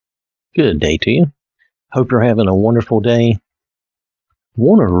Good day to you. Hope you're having a wonderful day. I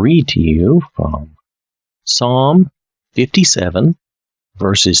want to read to you from Psalm 57,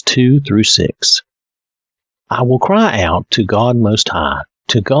 verses 2 through 6. I will cry out to God Most High,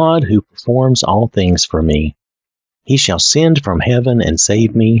 to God who performs all things for me. He shall send from heaven and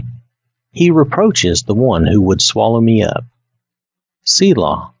save me. He reproaches the one who would swallow me up.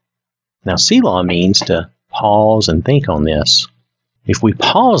 Selah. Now, Selah means to pause and think on this. If we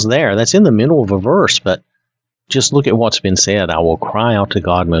pause there, that's in the middle of a verse, but just look at what's been said. I will cry out to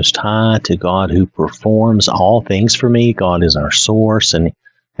God Most High, to God who performs all things for me. God is our source, and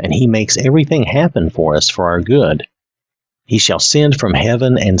He makes everything happen for us for our good. He shall send from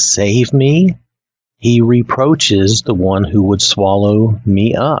heaven and save me. He reproaches the one who would swallow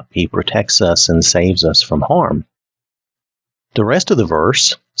me up. He protects us and saves us from harm. The rest of the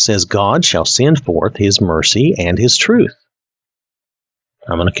verse says, God shall send forth His mercy and His truth.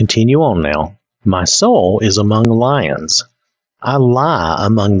 I'm going to continue on now. My soul is among lions. I lie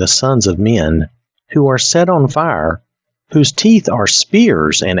among the sons of men, who are set on fire, whose teeth are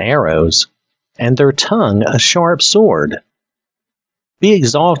spears and arrows, and their tongue a sharp sword. Be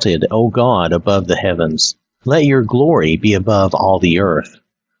exalted, O God, above the heavens. Let your glory be above all the earth.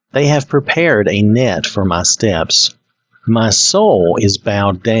 They have prepared a net for my steps. My soul is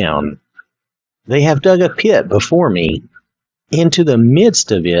bowed down. They have dug a pit before me. Into the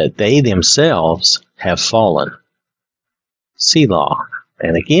midst of it they themselves have fallen. Selah.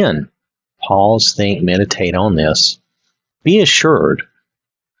 And again, pause, think, meditate on this. Be assured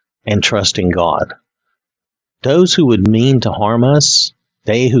and trust in God. Those who would mean to harm us,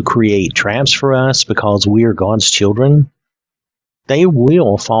 they who create traps for us because we are God's children, they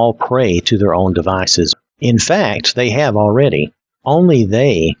will fall prey to their own devices. In fact, they have already. Only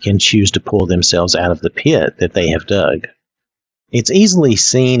they can choose to pull themselves out of the pit that they have dug. It's easily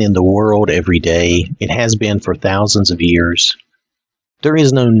seen in the world every day. It has been for thousands of years. There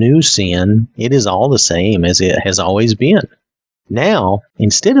is no new sin. It is all the same as it has always been. Now,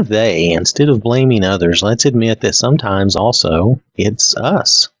 instead of blaming others, let's admit that sometimes also it's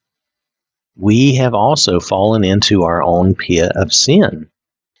us. We have also fallen into our own pit of sin.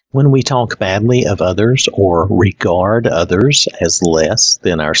 When we talk badly of others or regard others as less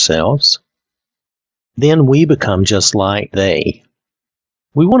than ourselves, then we become just like they.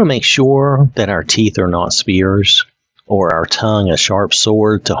 We want to make sure that our teeth are not spears or our tongue a sharp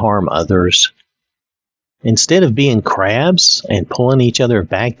sword to harm others. Instead of being crabs and pulling each other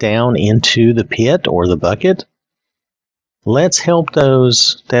back down into the pit or the bucket, let's help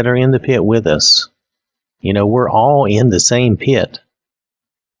those that are in the pit with us. We're all in the same pit.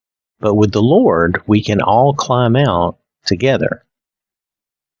 But with the Lord, we can all climb out together.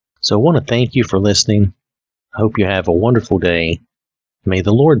 So I want to thank you for listening. I hope you have a wonderful day. May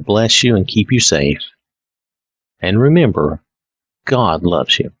the Lord bless you and keep you safe. And remember, God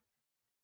loves you.